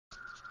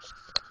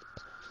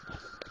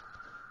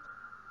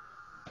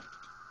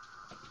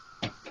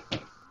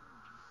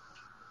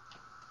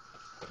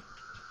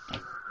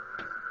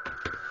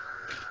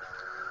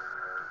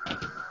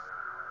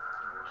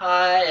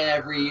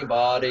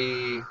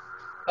everybody.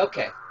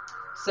 Okay,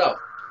 so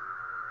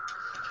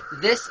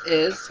this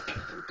is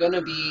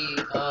gonna be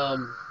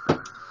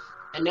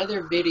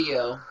another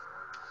video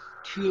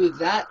to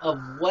that of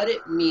what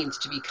it means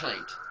to be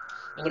kind.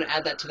 I'm gonna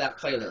add that to that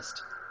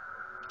playlist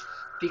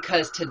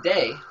because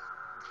today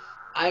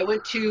I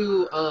went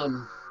to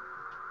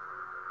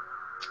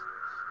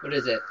what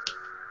is it?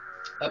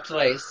 A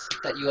place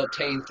that you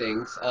obtain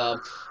things, a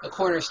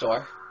corner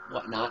store,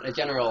 whatnot, a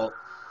general.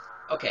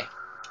 Okay,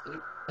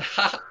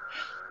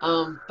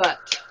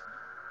 but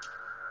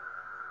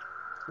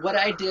what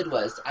I did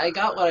was I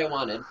got what I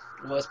wanted,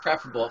 was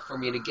preferable for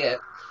me to get,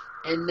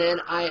 and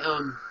then I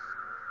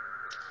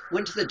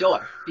went to the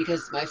door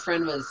because my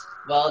friend was,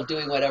 well,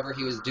 doing whatever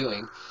he was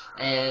doing,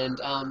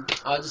 and I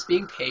was just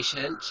being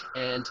patient,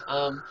 and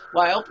well,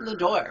 I opened the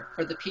door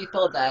for the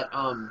people that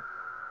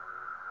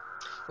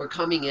were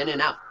coming in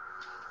and out,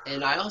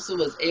 and I also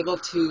was able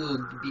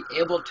to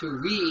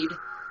read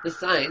the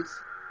signs.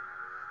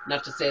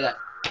 Not to say that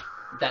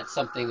that's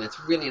something that's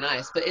really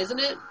nice, but isn't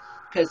it?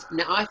 Because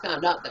now I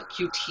found out that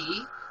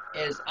QT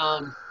is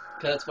because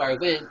that's where I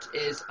went,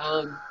 is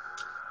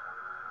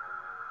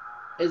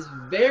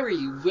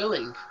very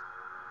willing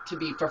to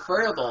be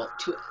preferable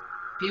to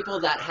people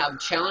that have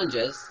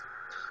challenges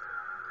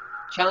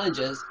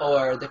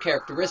or the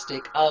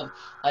characteristic of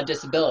a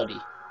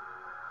disability.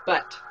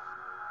 But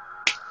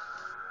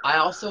I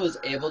also was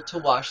able to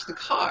wash the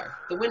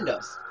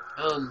windows.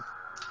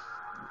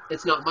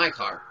 It's not my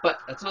car,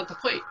 but that's not the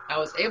point. I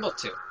was able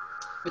to,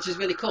 which is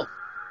really cool.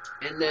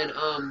 And then,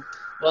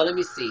 well, let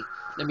me see,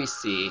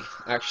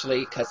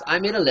 actually, because I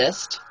made a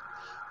list,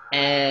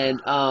 and,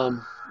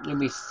 let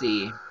me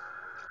see.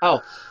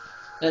 Oh,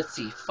 let's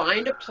see,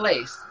 find a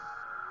place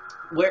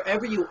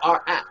wherever you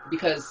are at,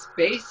 because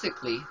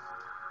basically,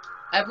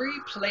 every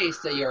place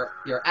that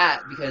you're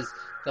at, because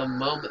the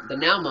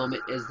now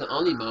moment is the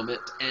only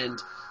moment,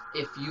 and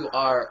if you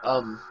are,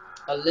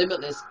 a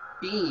limitless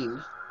being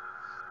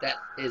that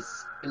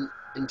is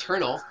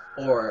internal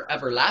or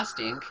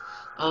everlasting,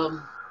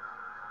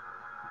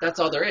 that's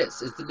all there is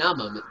the now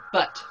moment.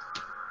 But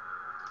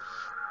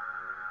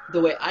the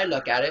way I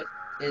look at it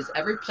is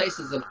every place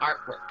is an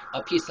artwork,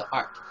 a piece of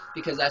art,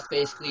 because that's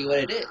basically what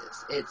it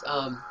is. It's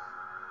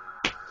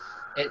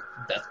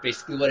that's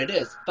basically what it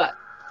is. But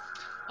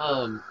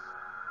what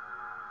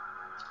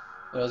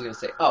was I gonna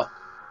say? Oh,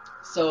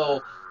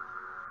 so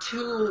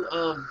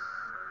to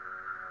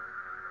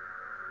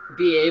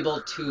be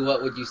able to,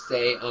 what would you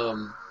say,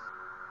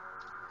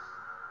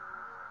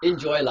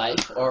 enjoy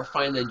life or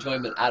find the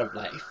enjoyment out of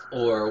life,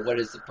 or what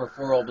is the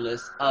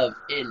preferableness of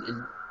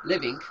in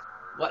living,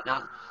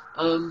 whatnot,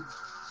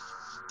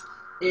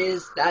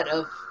 is that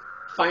of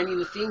finding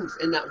the things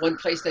in that one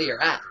place that you're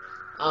at.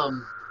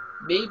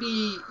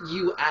 Maybe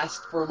you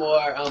asked for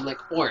more, like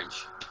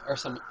orange or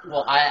some.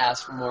 Well, I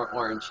asked for more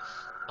orange,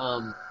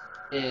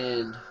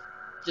 and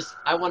just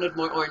I wanted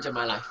more orange in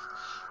my life.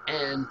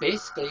 And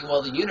basically,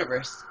 well, the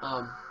universe,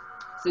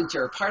 since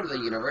you're a part of the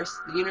universe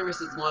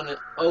is going to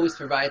always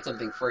provide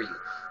something for you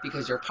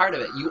because you're part of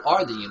it. You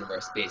are the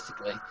universe,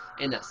 basically,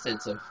 in that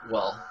sense of,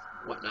 well,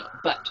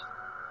 whatnot. But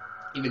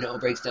even though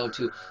it breaks down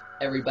to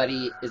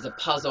everybody is a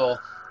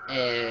puzzle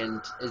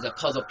and is a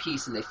puzzle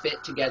piece, and they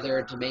fit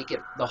together to make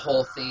it the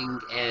whole thing,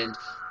 and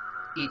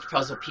each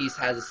puzzle piece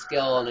has a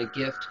skill and a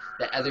gift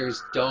that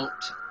others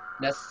don't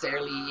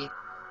necessarily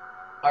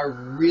are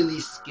really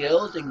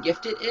skilled and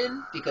gifted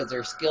in, because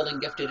they're skilled and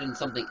gifted in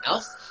something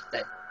else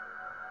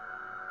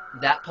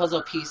that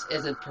puzzle piece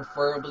isn't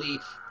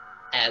preferably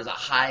as a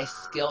high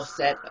skill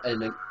set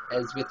and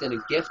as within a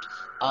gift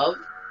of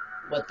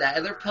what that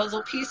other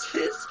puzzle piece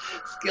is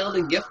skilled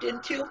and gifted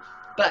into.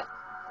 But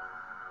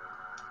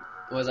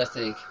what was I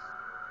saying?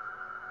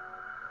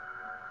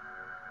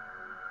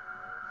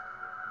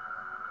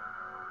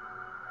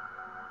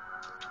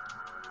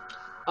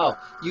 Oh,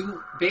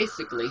 you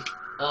basically,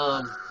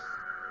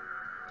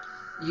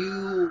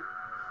 you,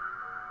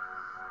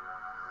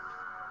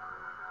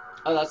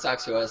 oh, that's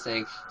actually what I was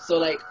saying. So,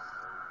 like,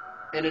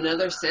 in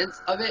another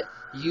sense of it,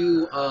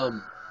 you,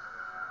 a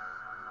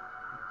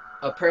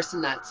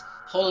person that's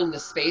holding the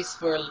space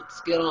for a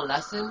skill and a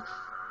lesson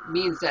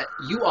means that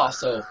you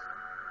also,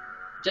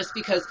 just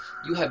because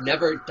you have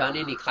never done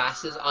any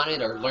classes on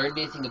it or learned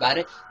anything about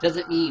it,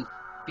 doesn't mean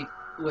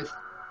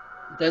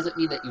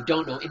that you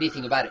don't know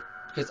anything about it.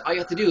 Because all you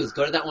have to do is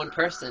go to that one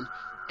person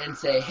and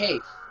say, hey,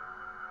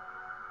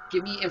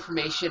 give me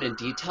information and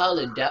detail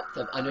and depth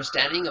of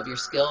understanding of your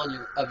skill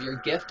and of your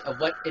gift of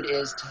what it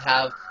is to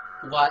have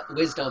what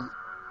wisdom,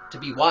 to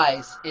be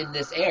wise in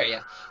this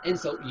area. And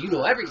so you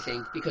know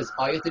everything because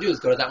all you have to do is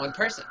go to that one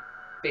person,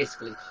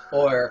 basically,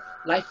 or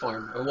life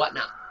form or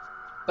whatnot.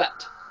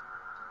 But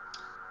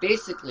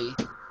basically,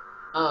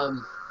 I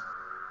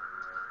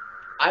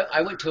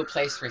went to a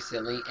place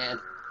recently, and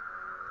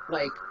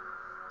like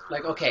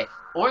okay,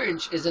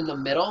 orange is in the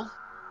middle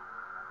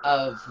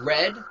of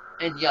red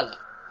and yellow,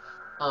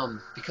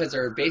 because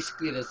they're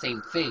basically the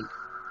same thing.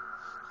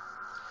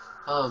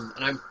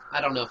 And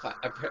I don't know if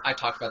I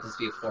talked about this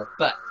before,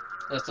 but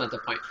that's not the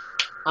point.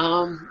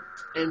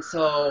 And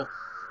so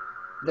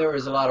there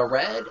was a lot of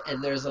red,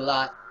 and there's a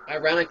lot.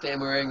 Ironically, I'm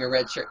wearing a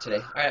red shirt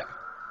today. All right.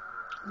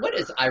 What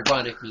does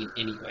ironic mean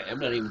anyway? I'm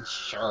not even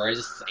sure. I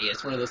just say it.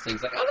 It's one of those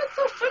things like, oh, that's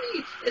so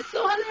funny. It's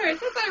so hilarious.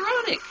 That's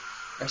ironic.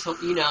 Or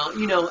something,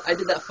 I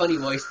did that funny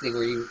voice thing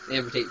where you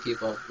imitate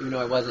people, even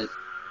though I wasn't.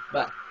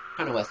 But,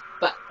 kind of was.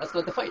 But, that's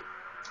not the point.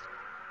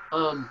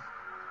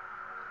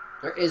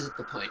 Or is it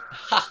the point?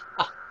 Ha,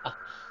 ha, ha.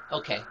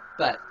 Okay,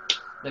 but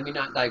let me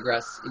not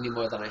digress any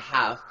more than I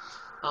have.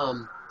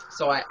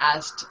 So I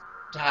asked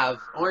to have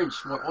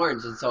more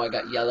orange, and so I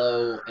got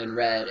yellow and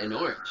red and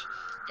orange.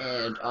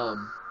 And,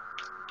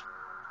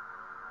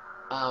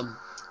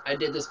 I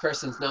did this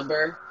person's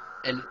number,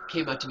 and it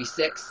came out to be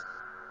 6,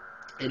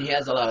 and he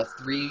has a lot of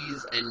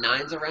 3s and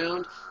 9s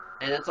around,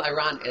 and it's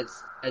ironic.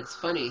 It's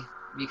funny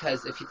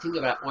because if you think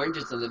about it, orange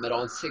is in the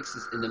middle and 6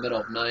 is in the middle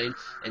of 9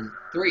 and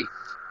 3.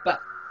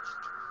 But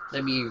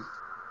let me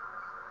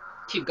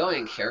keep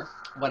going here.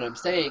 What I'm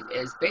saying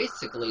is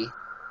basically,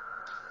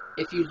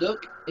 if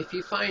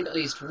you find at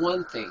least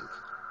one thing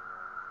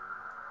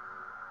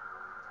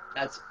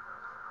that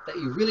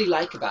you really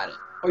like about it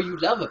or you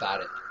love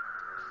about it,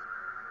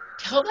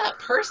 tell that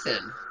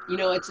person.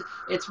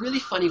 It's really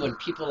funny when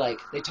people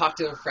they talk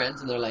to their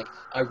friends and they're like,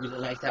 I really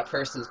like that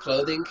person's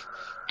clothing,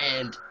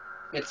 and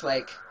it's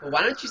like, well,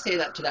 why don't you say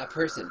that to that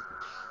person?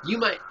 You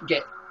might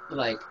get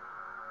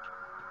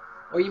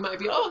or you might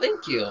be, oh,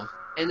 thank you,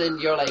 and then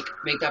you're like,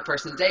 make that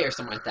person's day or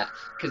something like that,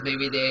 because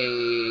maybe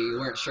they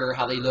weren't sure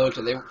how they looked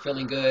or they weren't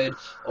feeling good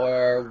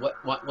or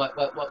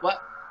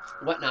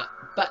whatnot.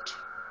 But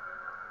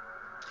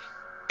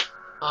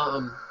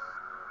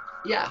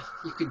yeah,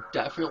 you could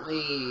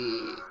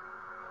definitely,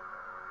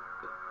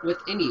 with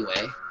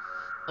anyway,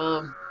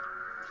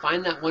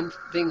 find that one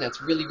thing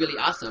that's really, really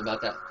awesome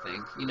about that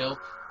thing,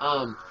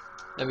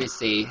 let me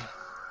see.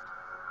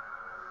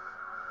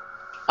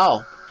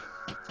 Oh,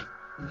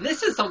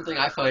 this is something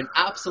I find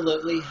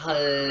absolutely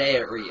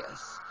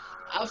hilarious.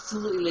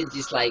 Absolutely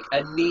just like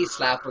a knee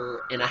slapper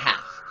and a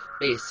half,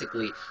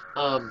 basically.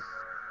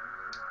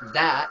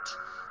 That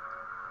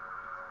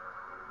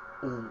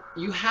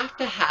you have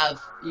to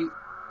have,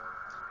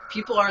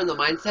 people are in the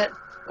mindset,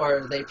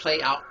 or they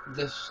play out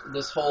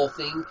this whole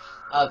thing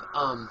of,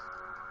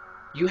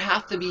 you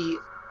have to be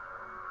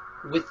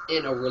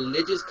within a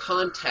religious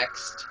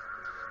context,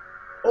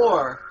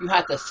 or you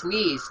have to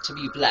sneeze to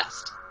be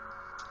blessed.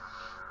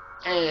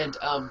 And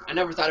I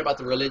never thought about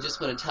the religious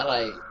one until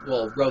I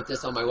wrote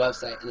this on my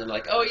website, and they're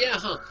like, oh yeah,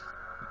 huh,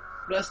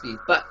 bless me.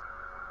 But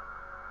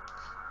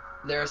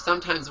there are some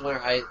times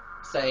where I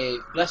say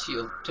bless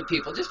you to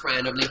people just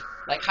randomly,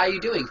 like, how you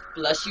doing?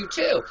 Bless you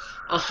too.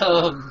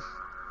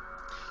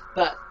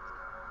 But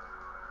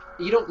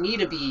you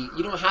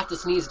don't have to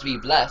sneeze to be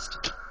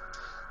blessed.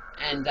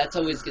 And that's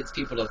always gets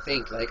people to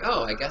think like,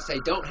 oh, I guess I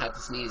don't have to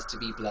sneeze to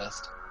be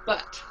blessed.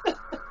 But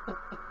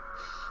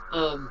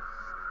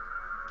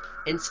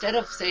instead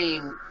of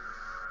saying,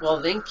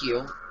 well, thank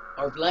you,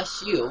 or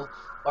bless you,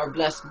 or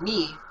bless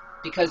me,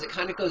 because it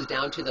kind of goes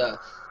down to the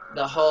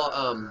whole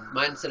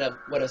mindset of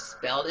what a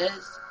spell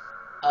is,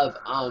 of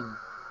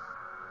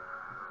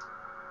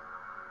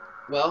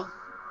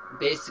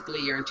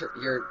basically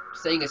you're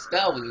saying a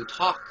spell when you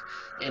talk,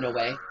 in a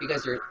way,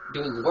 because you're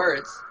doing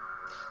words,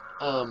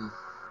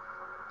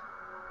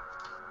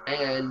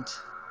 and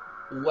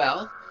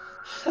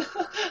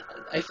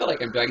I feel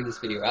like I'm dragging this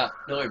video out.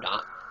 No, I'm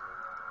not.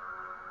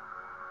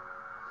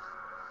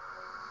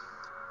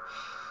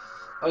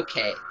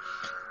 Okay,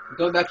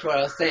 going back to what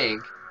I was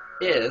saying,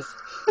 is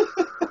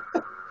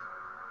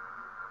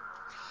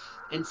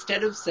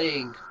instead of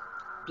saying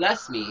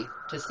bless me,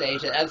 to say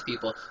to other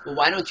people, well,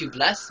 why don't you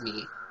bless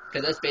me?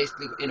 Because that's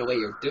basically, in a way,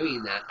 you're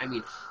doing that. I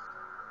mean,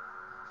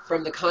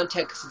 from the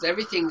context,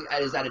 everything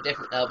is at a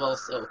different level,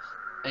 so,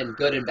 and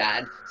good and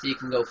bad, so you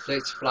can go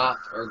flip-flop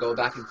or go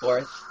back and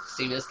forth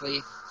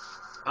seamlessly.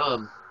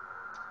 To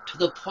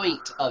the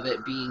point of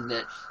it being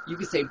that you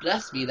can say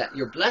bless me, that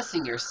you're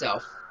blessing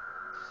yourself,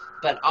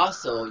 but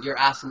also you're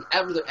asking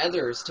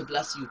others to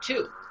bless you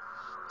too.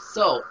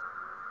 So,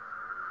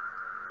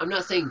 I'm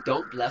not saying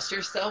don't bless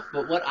yourself,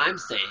 but what I'm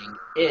saying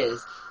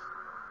is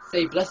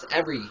say bless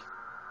everything.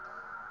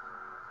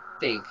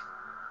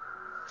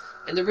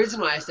 And the reason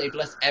why I say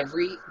bless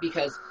every,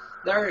 because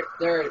there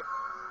are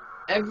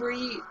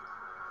every,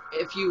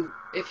 if you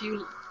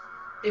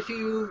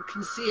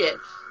can see it,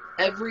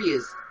 every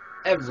is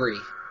every.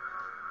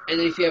 And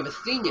then if you have a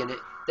thing in it,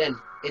 then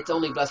it's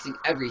only blessing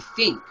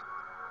everything.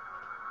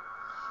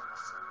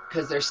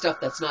 Because there's stuff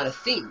that's not a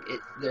thing.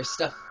 There's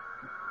stuff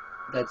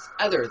that's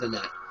other than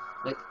that.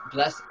 Like,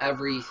 bless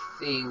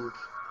everything,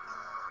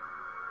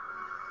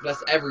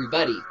 bless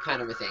everybody,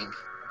 kind of a thing.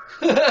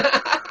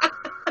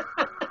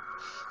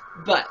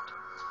 But,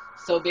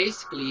 so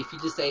basically, if you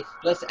just say,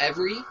 bless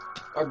every,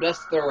 or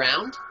bless the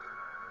around,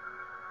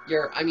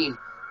 you're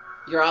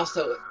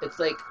also, it's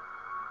like,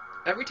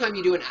 every time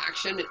you do an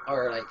action,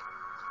 or like,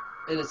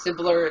 in a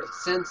simpler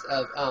sense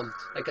of,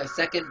 like a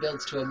second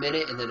builds to a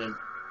minute, and then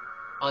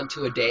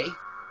onto a day,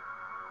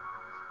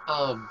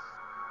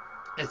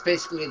 It's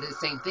basically the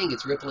same thing.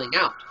 It's rippling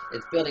out.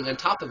 It's building on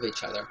top of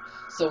each other.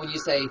 So when you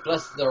say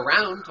bless the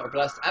round or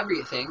bless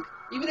everything,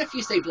 even if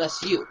you say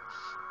bless you,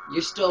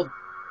 you're still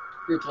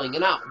rippling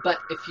it out. But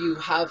if you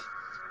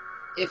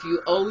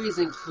always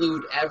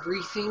include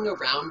everything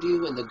around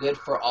you in the good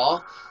for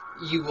all,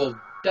 you will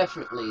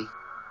definitely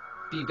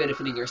be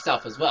benefiting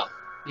yourself as well.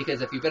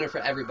 Because if you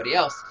benefit everybody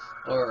else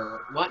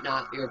or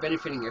whatnot, you're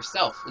benefiting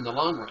yourself in the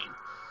long run.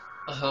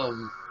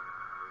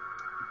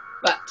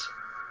 But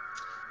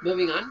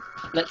moving on,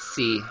 let's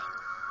see.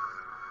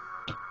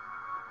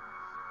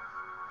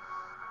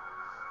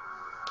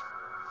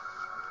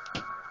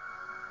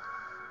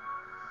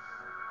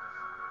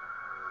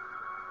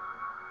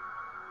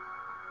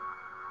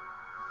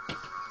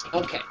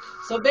 Okay,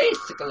 so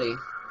basically,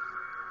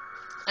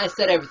 I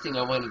said everything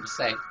I wanted to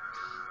say.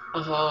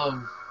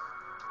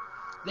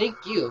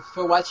 Thank you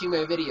for watching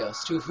my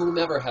videos, to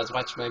whomever has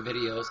watched my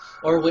videos,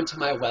 or went to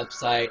my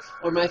website,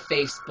 or my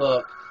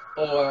Facebook,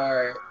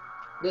 or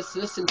just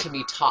listen to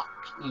me talk,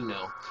 you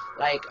know.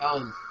 Like,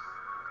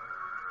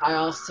 I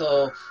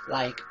also,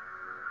 like,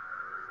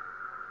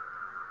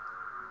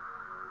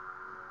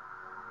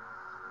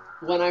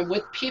 when I'm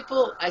with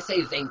people, I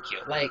say thank you.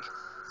 Like,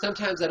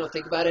 sometimes I don't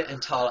think about it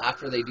until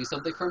after they do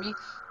something for me,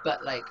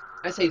 but, like,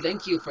 I say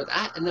thank you for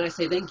that, and then I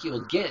say thank you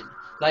again.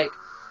 Like,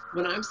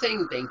 when I'm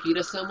saying thank you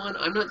to someone,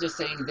 I'm not just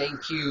saying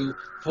thank you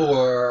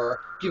for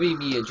giving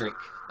me a drink.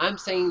 I'm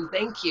saying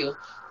thank you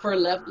for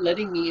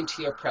letting me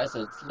into your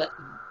presence.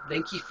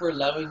 Thank you for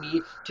allowing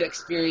me to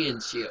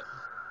experience you.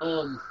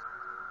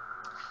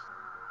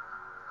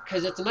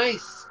 Because it's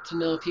nice to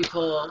know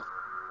people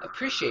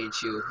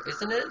appreciate you,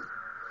 isn't it?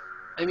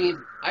 I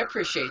mean, I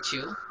appreciate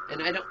you,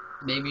 and I don't.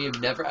 Maybe I've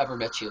never ever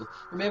met you,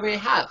 or maybe I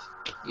have.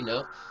 You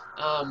know,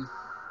 um,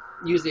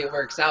 usually it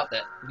works out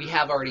that we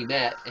have already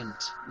met, and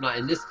not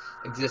in this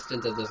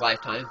existence of this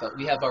lifetime, but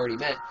we have already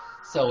met.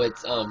 So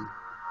it's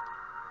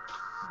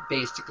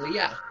basically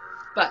yeah.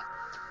 But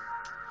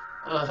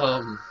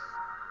um,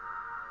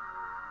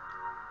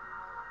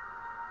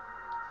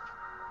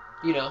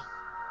 you know,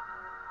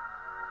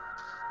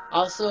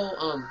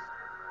 also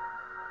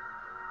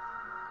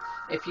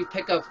if you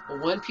pick up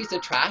one piece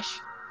of trash,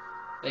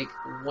 like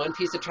one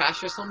piece of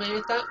trash or something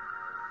like that,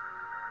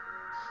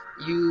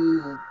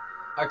 you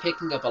are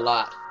picking up a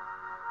lot.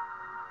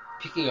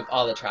 Picking up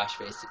all the trash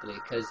basically,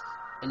 because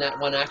in that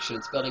one action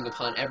it's building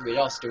upon everybody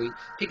else doing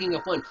picking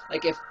up one.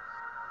 Like if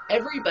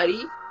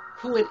everybody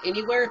who went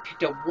anywhere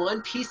picked up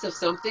one piece of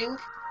something,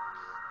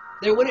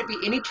 there wouldn't be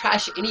any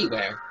trash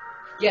anywhere.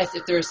 Yes,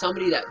 if there was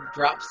somebody that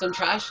drops some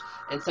trash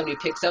and somebody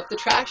picks up the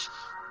trash,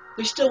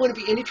 there still wouldn't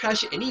be any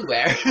trash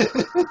anywhere.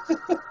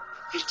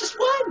 There's just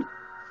one,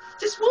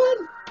 just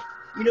one.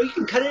 You know, you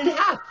can cut it in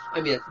half.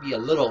 I mean, it'd be a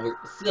little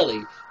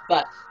silly,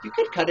 but you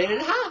could cut it in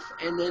half,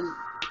 and then,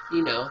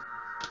 you know,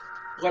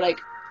 or like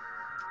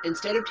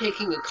instead of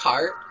taking a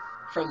cart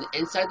from the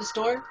inside the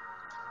store,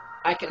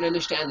 I can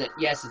understand that,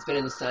 yes, it's been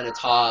in the sun, it's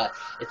hot,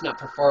 it's not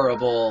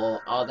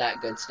preferable, all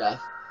that good stuff.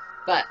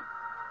 But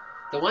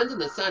the ones in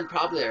the sun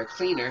probably are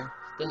cleaner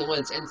than the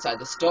ones inside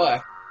the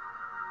store.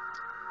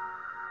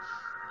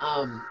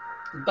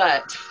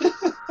 But,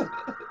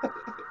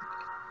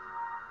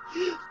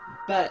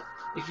 but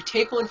if you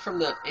take one from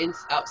the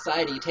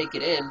outside and you take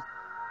it in,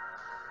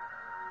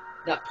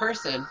 that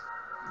person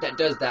that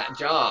does that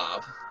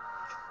job,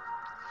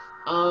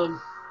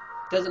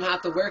 doesn't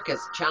have to work as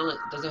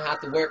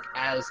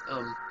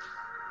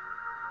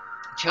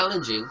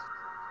challenging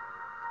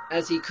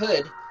as he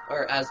could,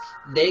 or as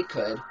they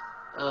could.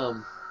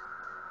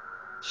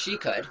 She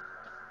could,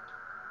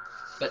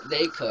 but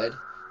they could.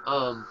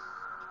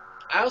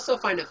 I also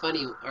find it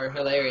funny or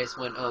hilarious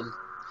when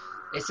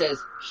it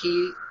says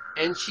he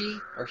and she,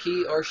 or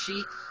he or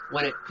she,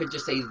 when it could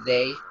just say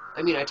they.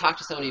 I mean, I talked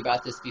to somebody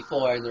about this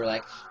before, and they're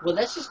like, "Well,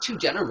 that's just too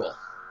general."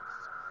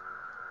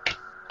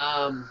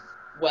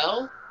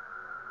 Well,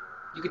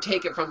 you could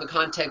take it from the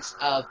context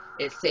of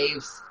it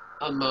saves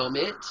a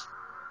moment,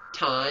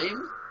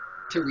 time,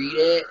 to read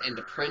it and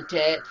to print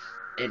it,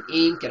 and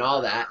ink and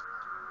all that.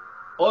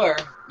 Or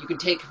you can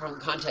take it from the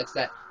context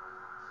that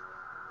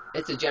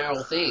it's a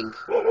general thing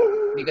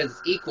because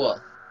it's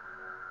equal.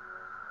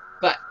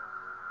 But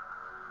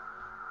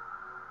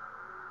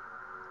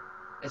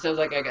it sounds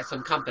like I got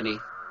some company,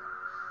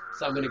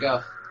 so I'm gonna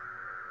go.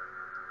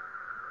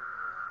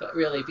 But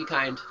really, be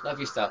kind. Love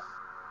yourself.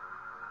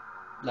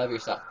 Love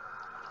yourself.